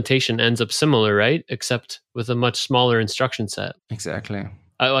implementation ends up similar, right? Except with a much smaller instruction set. Exactly.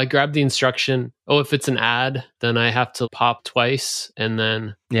 I grab the instruction. Oh, if it's an add, then I have to pop twice and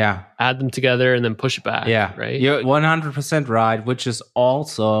then add them together and then push it back. Yeah, right. You're 100% right, which is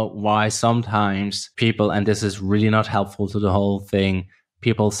also why sometimes people, and this is really not helpful to the whole thing,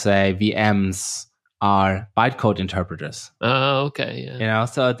 people say VMs are bytecode interpreters. Oh, okay. Yeah. You know,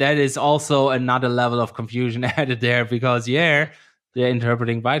 so that is also another level of confusion added there because, they're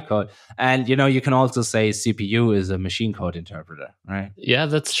interpreting bytecode. And, you can also say CPU is a machine code interpreter, right? Yeah,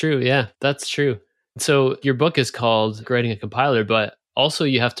 that's true. Yeah, that's true. So your book is called Writing a Compiler, but also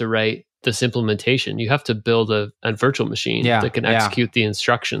you have to write this implementation. You have to build a virtual machine that can execute the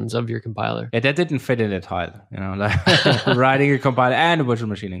instructions of your compiler. Yeah, that didn't fit in the title, like writing a compiler and a virtual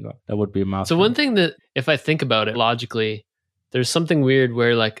machine in Go. That would be a mouthful. So one thing that, if I think about it logically, there's something weird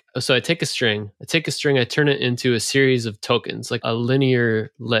where so I take a string, I turn it into a series of tokens, like a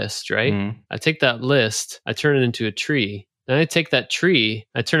linear list, right? I take that list, I turn it into a tree. Then I take that tree,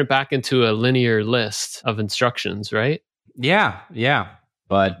 I turn it back into a linear list of instructions, right? Yeah.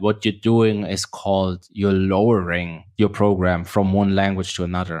 But what you're doing is called you're lowering your program from one language to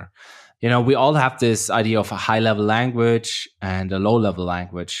another. We all have this idea of a high-level language and a low-level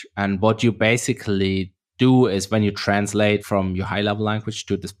language. And what you basically do is when you translate from your high-level language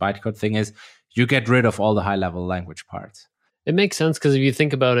to this bytecode thing is you get rid of all the high-level language parts. It makes sense because if you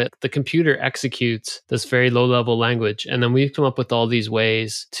think about it, the computer executes this very low-level language, and then we've come up with all these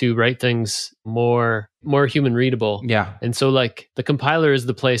ways to write things more human readable. Yeah. And so the compiler is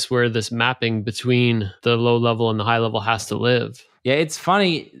the place where this mapping between the low level and the high level has to live. Yeah, it's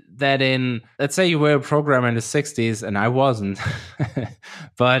funny that let's say you were a programmer in the 60s and I wasn't,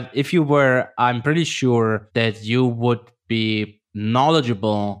 but if you were, I'm pretty sure that you would be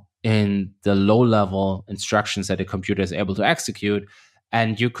knowledgeable in the low-level instructions that a computer is able to execute.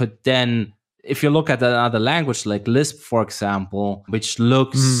 And you could then, if you look at another language like Lisp, for example, which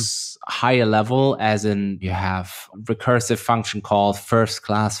looks higher level, as in you have recursive function called first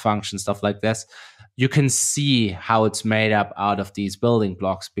class function, stuff like this, you can see how it's made up out of these building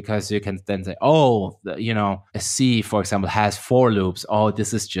blocks because you can then say, a C, for example, has for loops. Oh,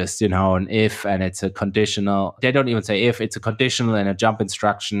 this is just, an if and it's a conditional. They don't even say if, it's a conditional and a jump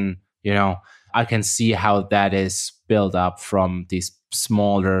instruction. I can see how that is built up from these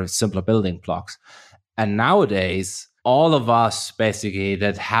smaller, simpler building blocks. And nowadays, all of us basically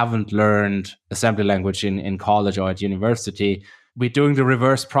that haven't learned assembly language in college or at university, we're doing the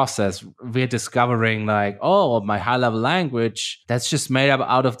reverse process. We're discovering my high-level language, that's just made up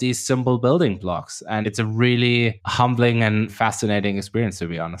out of these simple building blocks. And it's a really humbling and fascinating experience, to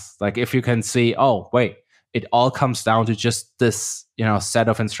be honest. If you can see, it all comes down to just this, set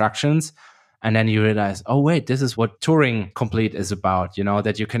of instructions. And then you realize, this is what Turing Complete is about,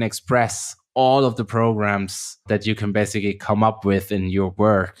 that you can express all of the programs that you can basically come up with in your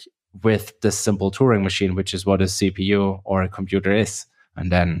work with this simple Turing machine, which is what a CPU or a computer is.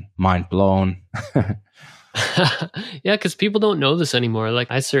 And then mind blown. Yeah, because people don't know this anymore.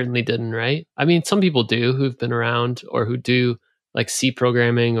 I certainly didn't, right? I mean, some people do who've been around or who do like C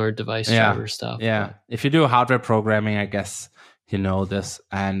programming or device driver stuff. Yeah. But if you do hardware programming, I guess you know this.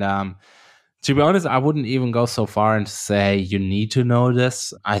 And to be honest, I wouldn't even go so far and say you need to know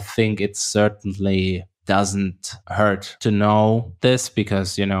this. I think it certainly doesn't hurt to know this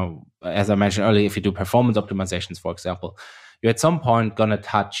because, as I mentioned earlier, if you do performance optimizations, for example, you're at some point going to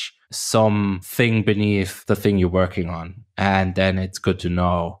touch something beneath the thing you're working on. And then it's good to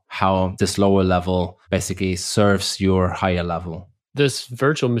know how this lower level basically serves your higher level. this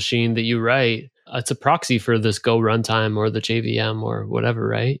virtual machine that you write, it's a proxy for this Go runtime or the JVM or whatever,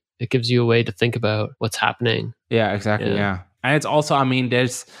 right? It gives you a way to think about what's happening. Yeah, exactly. Yeah. And it's also,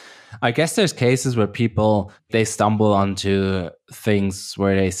 I guess there's cases where people, they stumble onto things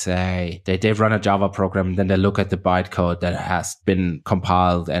where they say they run a Java program, and then they look at the bytecode that has been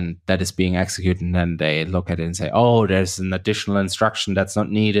compiled and that is being executed. And then they look at it and say, oh, there's an additional instruction that's not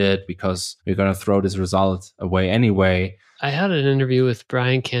needed because we're going to throw this result away anyway. I had an interview with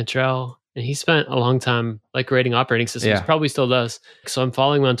Brian Cantrell, and he spent a long time writing operating systems, probably still does. So I'm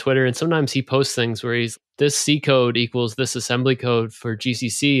following him on Twitter, and sometimes he posts things where he's, this C code equals this assembly code for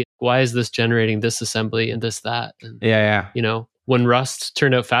GCC. Why is this generating this assembly and this, that? And, when Rust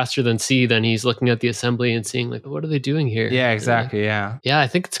turned out faster than C, then he's looking at the assembly and seeing what are they doing here? Yeah, exactly. Yeah, I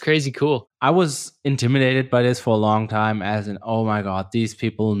think it's crazy cool. I was intimidated by this for a long time, as in, oh my God, these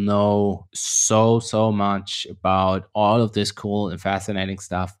people know so much about all of this cool and fascinating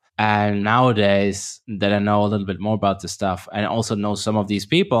stuff. And nowadays that I know a little bit more about this stuff and also know some of these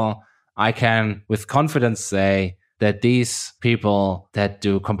people, I can with confidence say that these people that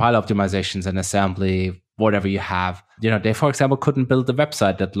do compile optimizations and assembly, whatever you have, they, for example, couldn't build a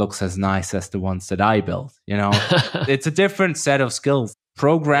website that looks as nice as the ones that I built. It's a different set of skills.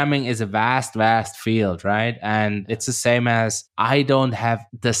 Programming is a vast field, right? And it's the same as I don't have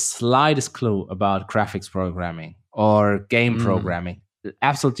the slightest clue about graphics programming or game programming.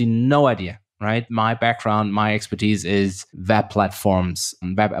 Absolutely no idea, right? My background, my expertise is web platforms,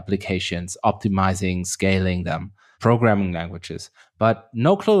 web applications, optimizing, scaling them, programming languages, but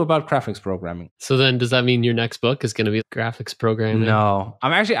no clue about graphics programming. So then does that mean your next book is going to be graphics programming? No,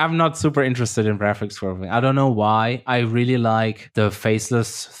 I'm not super interested in graphics programming. I don't know why. I really like the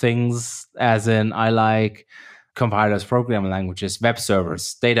faceless things, as in I like compilers, programming languages, web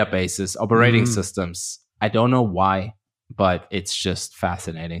servers, databases, operating systems. I don't know why, but it's just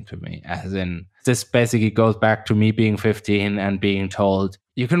fascinating to me. As in, this basically goes back to me being 15 and being told,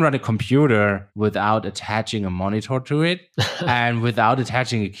 you can run a computer without attaching a monitor to it and without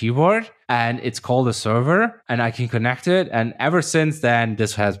attaching a keyboard, and it's called a server, and I can connect it. And ever since then,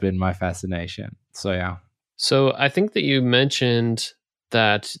 this has been my fascination. So, yeah. So I think that you mentioned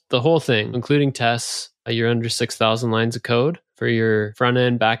that the whole thing, including tests, you're under 6,000 lines of code for your front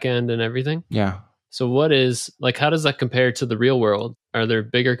end, back end, and everything. Yeah. So how does that compare to the real world? Are there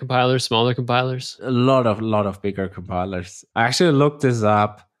bigger compilers, smaller compilers? A lot of bigger compilers. I actually looked this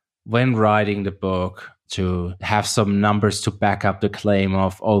up when writing the book to have some numbers to back up the claim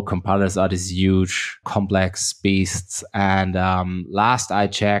of, compilers are these huge, complex beasts. And last I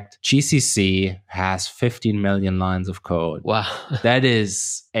checked, GCC has 15 million lines of code. Wow. That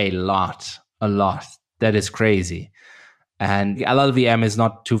is a lot. That is crazy. And LLVM is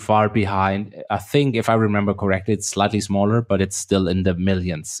not too far behind. I think, if I remember correctly, it's slightly smaller, but it's still in the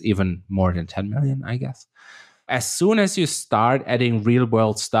millions, even more than 10 million, I guess. As soon as you start adding real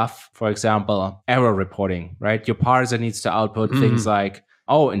world stuff, for example, error reporting, right? Your parser needs to output things like,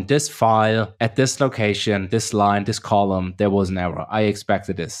 in this file, at this location, this line, this column, there was an error. I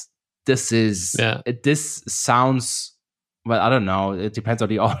expected this. This sounds... Well, I don't know. It depends on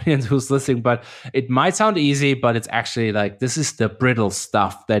the audience who's listening, but it might sound easy, but it's actually this is the brittle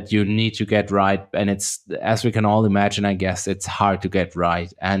stuff that you need to get right. And it's, as we can all imagine, I guess, it's hard to get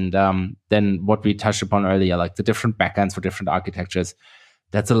right. And then what we touched upon earlier, the different backends for different architectures,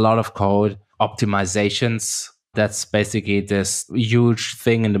 that's a lot of code. Optimizations, that's basically this huge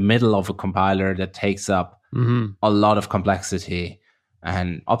thing in the middle of a compiler that takes up a lot of complexity.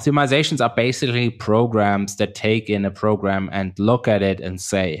 And optimizations are basically programs that take in a program and look at it and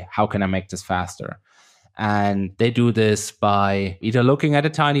say, how can I make this faster? And they do this by either looking at a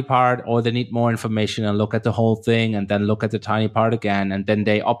tiny part, or they need more information and look at the whole thing and then look at the tiny part again. And then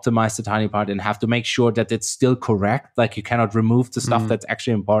they optimize the tiny part and have to make sure that it's still correct. You cannot remove the stuff that's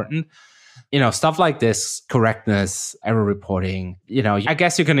actually important. Stuff like this, correctness, error reporting, I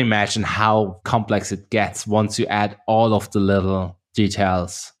guess you can imagine how complex it gets once you add all of the little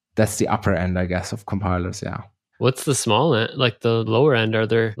details. That's the upper end, I guess, of compilers. Yeah. What's the small end? The lower end? Are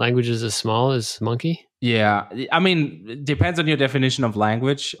there languages as small as Monkey? Yeah, I mean, it depends on your definition of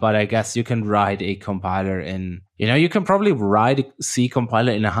language, but I guess you can write a compiler in, you can probably write a C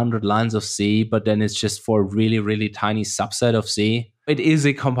compiler in 100 lines of C, but then it's just for a really, really tiny subset of C. It is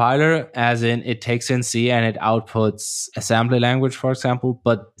a compiler, as in it takes in C and it outputs assembly language, for example,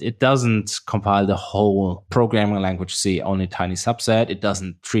 but it doesn't compile the whole programming language C, only a tiny subset. It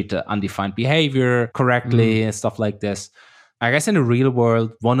doesn't treat the undefined behavior correctly and stuff like this. I guess in the real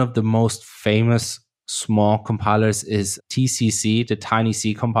world, one of the most famous small compilers is TCC, the Tiny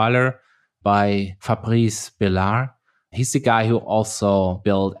C compiler by Fabrice Bellard. He's the guy who also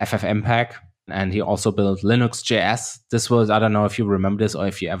built FFmpeg, and he also built Linux.js. This was, I don't know if you remember this or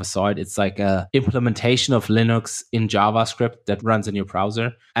if you ever saw it. It's like a implementation of Linux in JavaScript that runs in your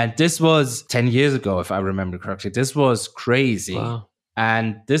browser. And this was 10 years ago, if I remember correctly. This was crazy. Wow.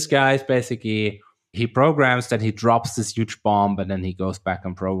 And this guy is basically... he programs, then he drops this huge bomb, and then he goes back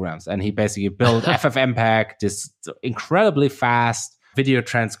and programs. And he basically built FFmpeg, this incredibly fast video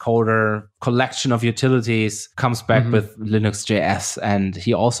transcoder collection of utilities, comes back with Linux.js. And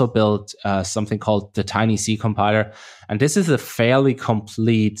he also built something called the Tiny C compiler. And this is a fairly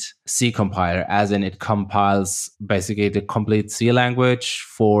complete C compiler, as in it compiles basically the complete C language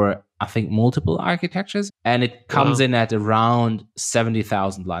for, I think, multiple architectures. And it comes in at around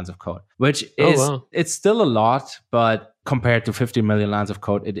 70,000 lines of code, which is, it's still a lot, but compared to 50 million lines of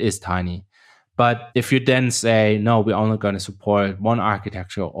code, it is tiny. But if you then say, no, we're only going to support one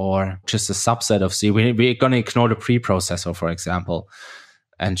architecture or just a subset of C, we're going to ignore the preprocessor, for example,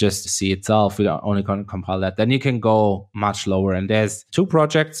 and just C itself, we're only going to compile that, then you can go much lower. And there's two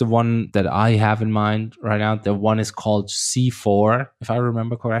projects. The one that I have in mind right now, the one is called C4, if I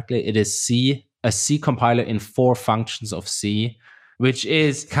remember correctly. It is a C compiler in 4 functions of C, which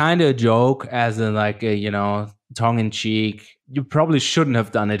is kind of a joke, as in like, tongue-in-cheek. You probably shouldn't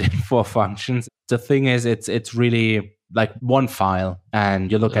have done it in 4 functions. The thing is, it's really like one file,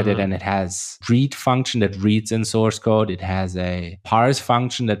 and you look at it and it has read function that reads in source code. It has a parse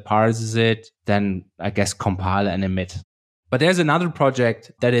function that parses it, then I guess compile and emit. But there's another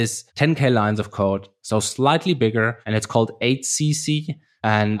project that is 10K lines of code, so slightly bigger, and it's called 8CC.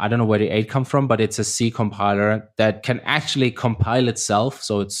 And I don't know where the 8 comes from, but it's a C compiler that can actually compile itself.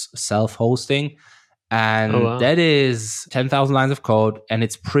 So it's self-hosting. And that is 10,000 lines of code, and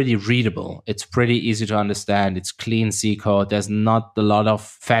it's pretty readable. It's pretty easy to understand. It's clean C code. There's not a lot of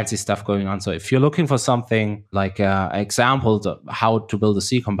fancy stuff going on. So if you're looking for something like examples of how to build a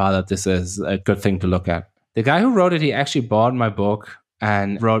C compiler, this is a good thing to look at. The guy who wrote it, he actually bought my book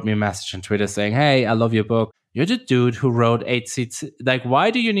and wrote me a message on Twitter saying, hey, I love your book. You're the dude who wrote 8C. Like,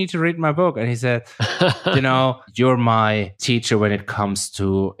 why do you need to read my book? And he said, you're my teacher when it comes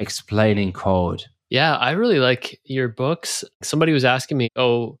to explaining code. Yeah, I really like your books. Somebody was asking me,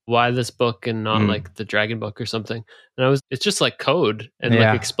 why this book and not like the Dragon book or something? And it's just like code and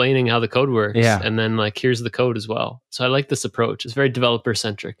like explaining how the code works. Yeah. And then like, here's the code as well. So I like this approach. It's very developer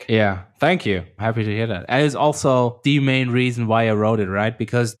centric. Yeah, thank you. Happy to hear that. And it's also the main reason why I wrote it, right?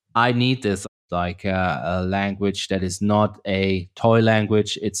 Because I need this, like a language that is not a toy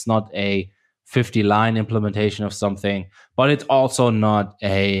language. It's not a 50-line implementation of something, but it's also not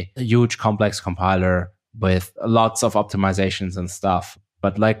a huge complex compiler with lots of optimizations and stuff,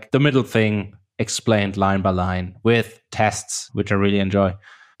 but like the middle thing explained line by line with tests, which I really enjoy.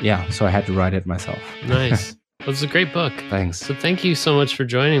 Yeah, so I had to write it myself. Nice. Well, it's a great book. Thanks. So thank you so much for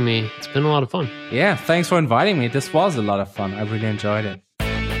joining me. It's been a lot of fun. Yeah, thanks for inviting me. This was a lot of fun. I really enjoyed it.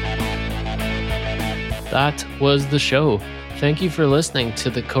 That was the show. Thank you for listening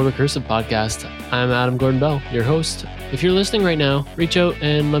to the Code Recursive podcast. I'm Adam Gordon-Bell, your host. If you're listening right now, reach out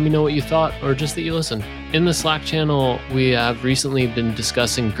and let me know what you thought, or just that you listened. In the Slack channel, we have recently been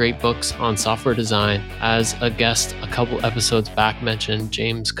discussing great books on software design. As a guest a couple episodes back mentioned,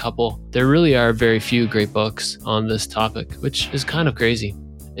 James Couple. There really are very few great books on this topic, which is kind of crazy.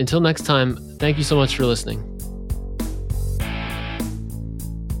 Until next time, thank you so much for listening.